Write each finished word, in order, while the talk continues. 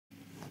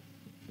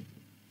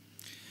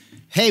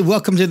Hey,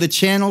 welcome to the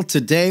channel.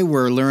 Today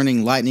we're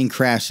learning Lightning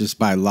Crashes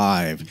by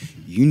Live.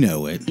 You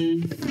know it.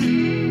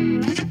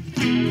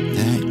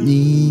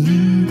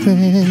 Lightning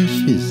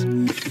crashes.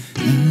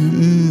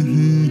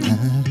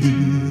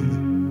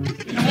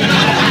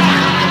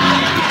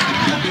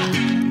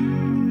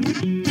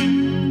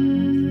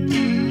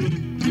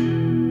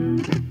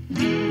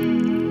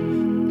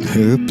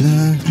 Her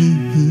blood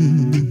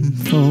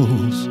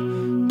falls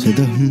to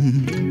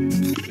the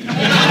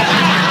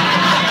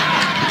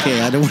Okay,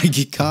 I don't want to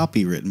get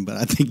copywritten, but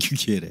I think you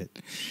get it.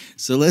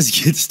 So let's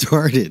get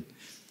started.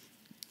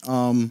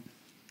 The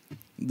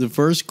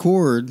first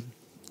chord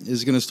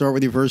is going to start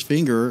with your first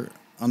finger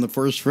on the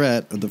first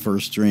fret of the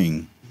first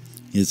string.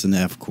 It's an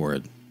F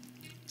chord.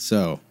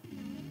 So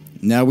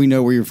now we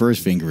know where your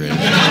first finger is.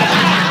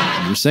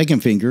 Your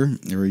second finger,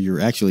 or your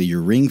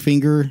ring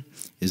finger,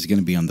 is going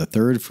to be on the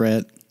third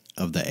fret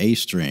of the A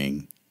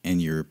string. And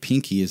your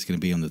pinky is going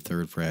to be on the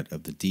third fret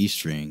of the D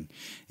string.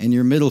 And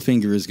your middle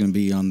finger is going to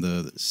be on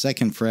the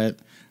second fret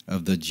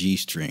of the G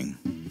string.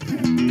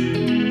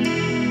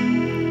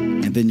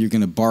 And then you're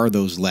going to bar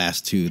those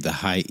last two, the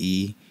high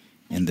E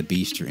and the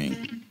B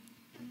string.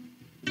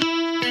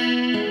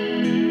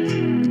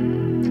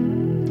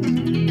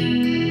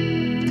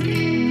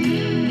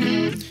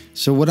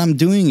 So what I'm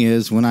doing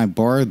is, when I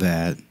bar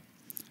that,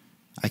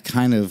 I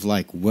kind of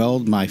like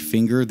weld my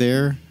finger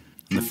there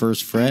on the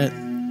first fret.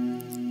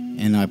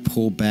 And I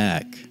pull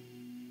back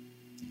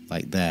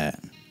like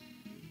that.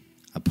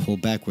 I pull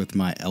back with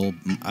my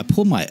I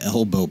pull my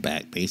elbow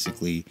back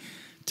basically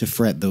to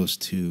fret those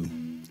two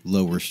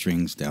lower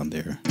strings down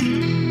there.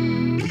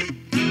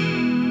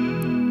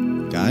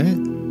 Got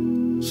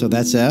it? So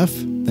that's F.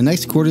 The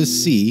next chord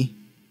is C.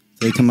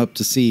 They come up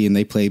to C and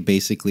they play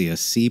basically a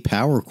C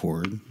power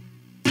chord.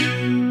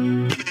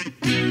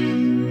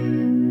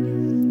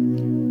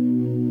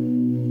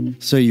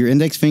 So your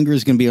index finger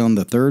is going to be on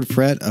the third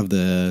fret of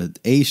the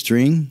A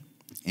string,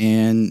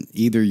 and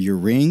either your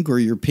ring or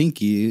your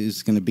pinky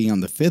is going to be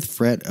on the fifth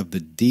fret of the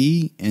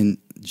D and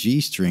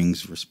G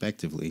strings,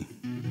 respectively.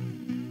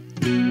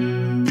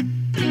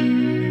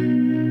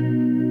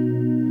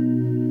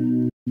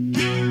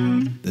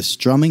 The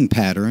strumming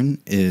pattern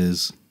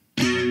is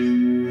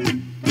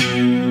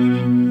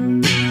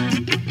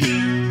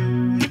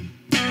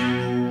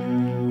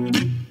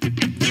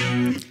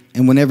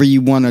and whenever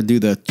you want to do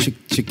the chick,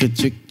 chicka,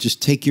 chick,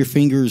 just take your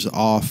fingers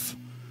off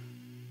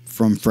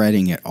from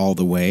fretting it all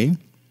the way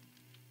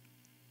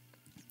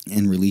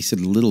and release it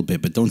a little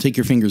bit, but don't take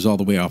your fingers all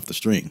the way off the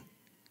string.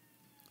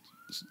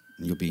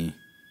 You'll be...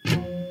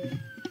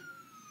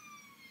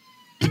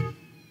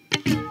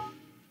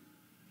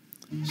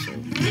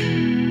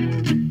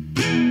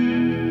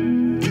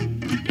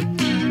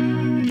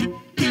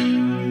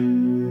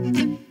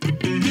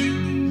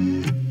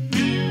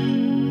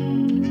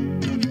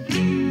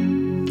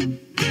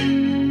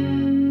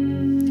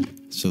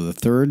 So the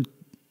third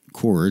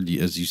chord,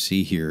 as you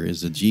see here,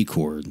 is a G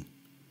chord.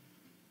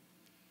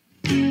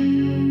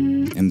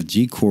 And the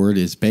G chord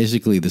is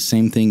basically the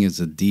same thing as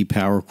a D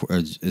power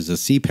as a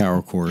C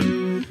power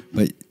chord,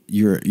 but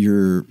you're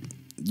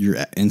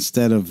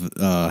instead of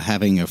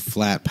having a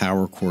flat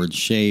power chord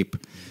shape,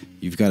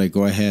 you've got to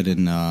go ahead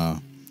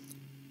and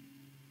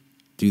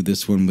do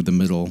this one with the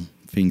middle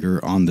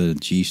finger on the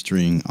G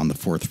string on the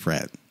fourth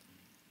fret.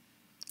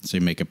 So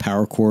you make a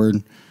power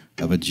chord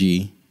of a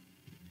G.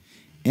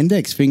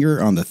 Index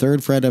finger on the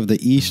third fret of the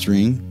E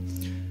string,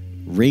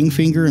 ring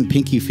finger and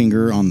pinky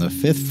finger on the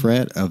fifth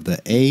fret of the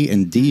A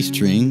and D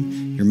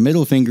string. Your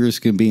middle finger is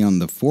going to be on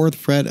the fourth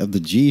fret of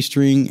the G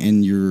string,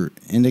 and your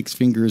index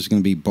finger is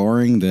going to be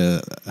barring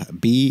the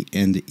B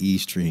and E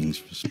strings,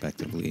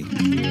 respectively.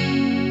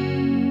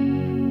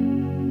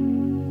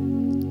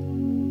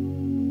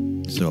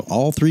 So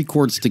all three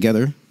chords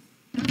together.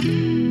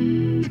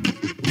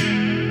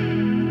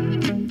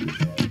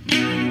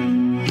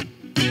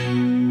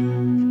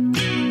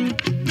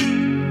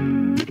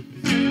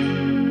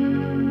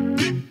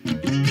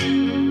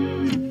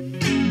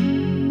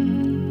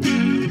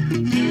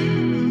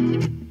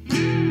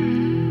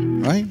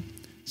 Right?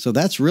 So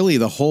that's really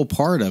the whole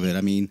part of it.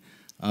 I mean,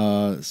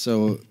 that's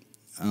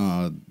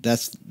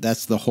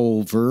the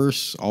whole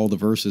verse. All the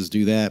verses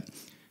do that.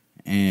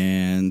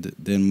 And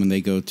then when they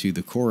go to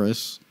the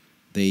chorus,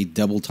 they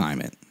double time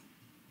it.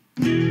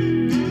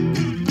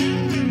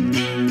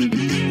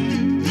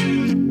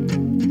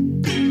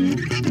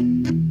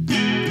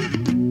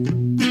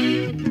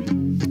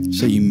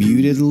 So you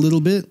mute it a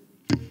little bit.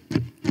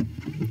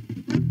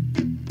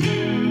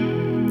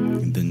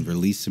 And then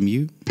release the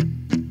mute.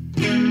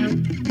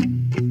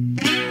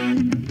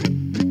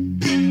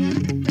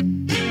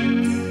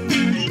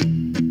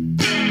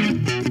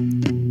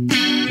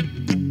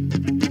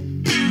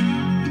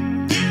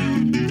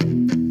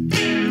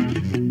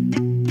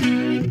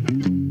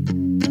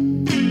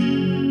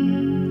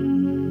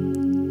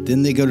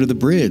 Then they go to the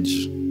bridge.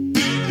 You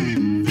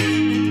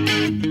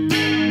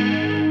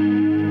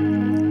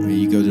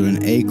go to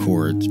an A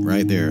chord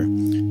right there.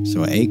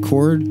 So A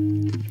chord,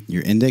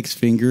 your index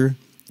finger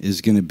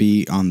is going to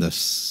be on the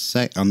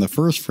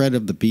first fret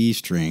of the B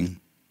string,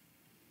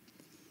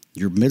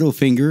 Your middle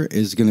finger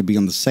is going to be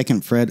on the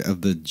second fret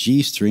of the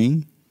G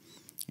string,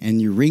 and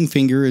your ring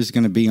finger is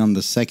going to be on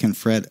the second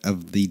fret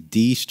of the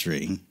D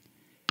string.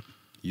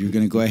 You're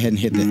going to go ahead and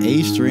hit the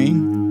A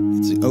string.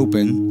 It's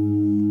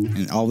open,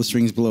 and all the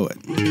strings below it.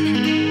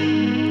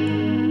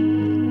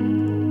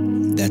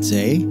 That's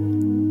A.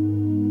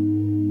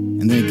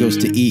 And then it goes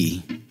to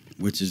E,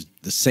 which is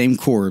the same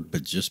chord,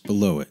 but just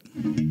below it.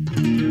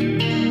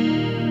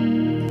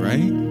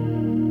 Right?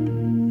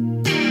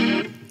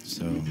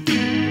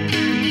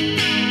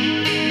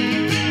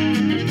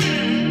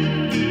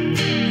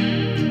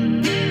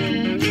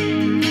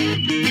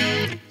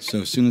 So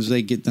as soon as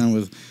they get done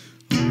with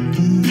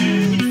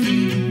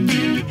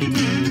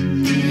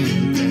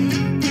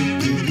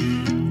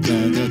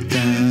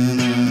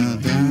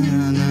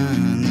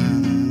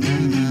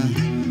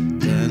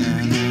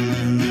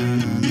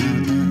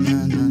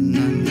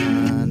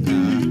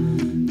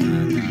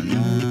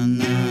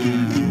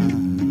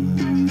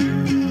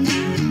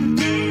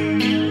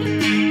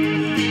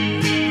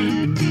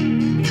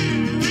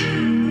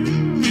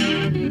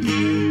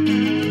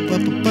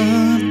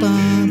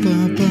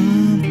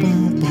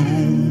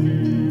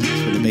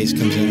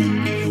comes in.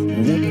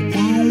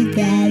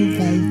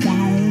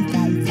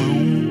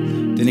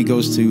 Then it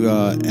goes to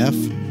F,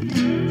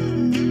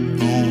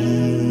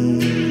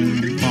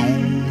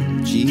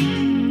 G,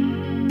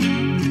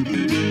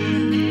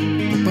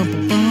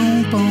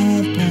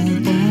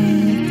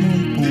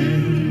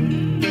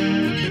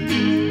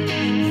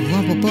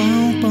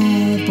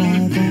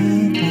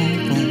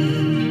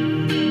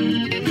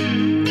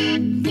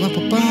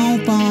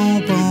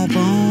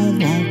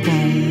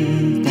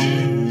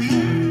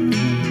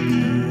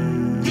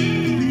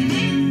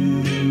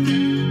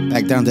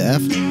 back down to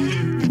F.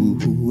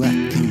 Ooh, I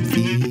can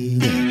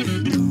feel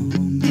it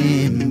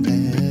coming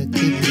back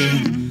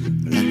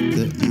again, like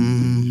the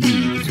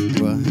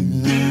wow,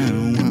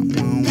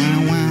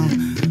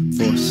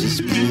 forces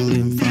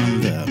pulling from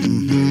the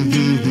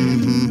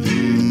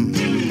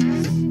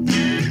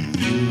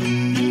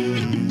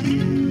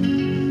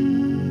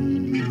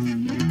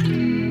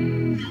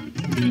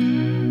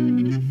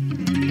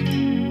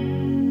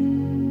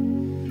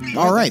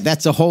All right,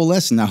 that's a whole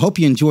lesson. I hope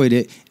you enjoyed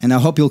it, and I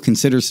hope you'll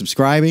consider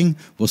subscribing.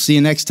 We'll see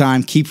you next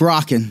time. Keep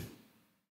rocking.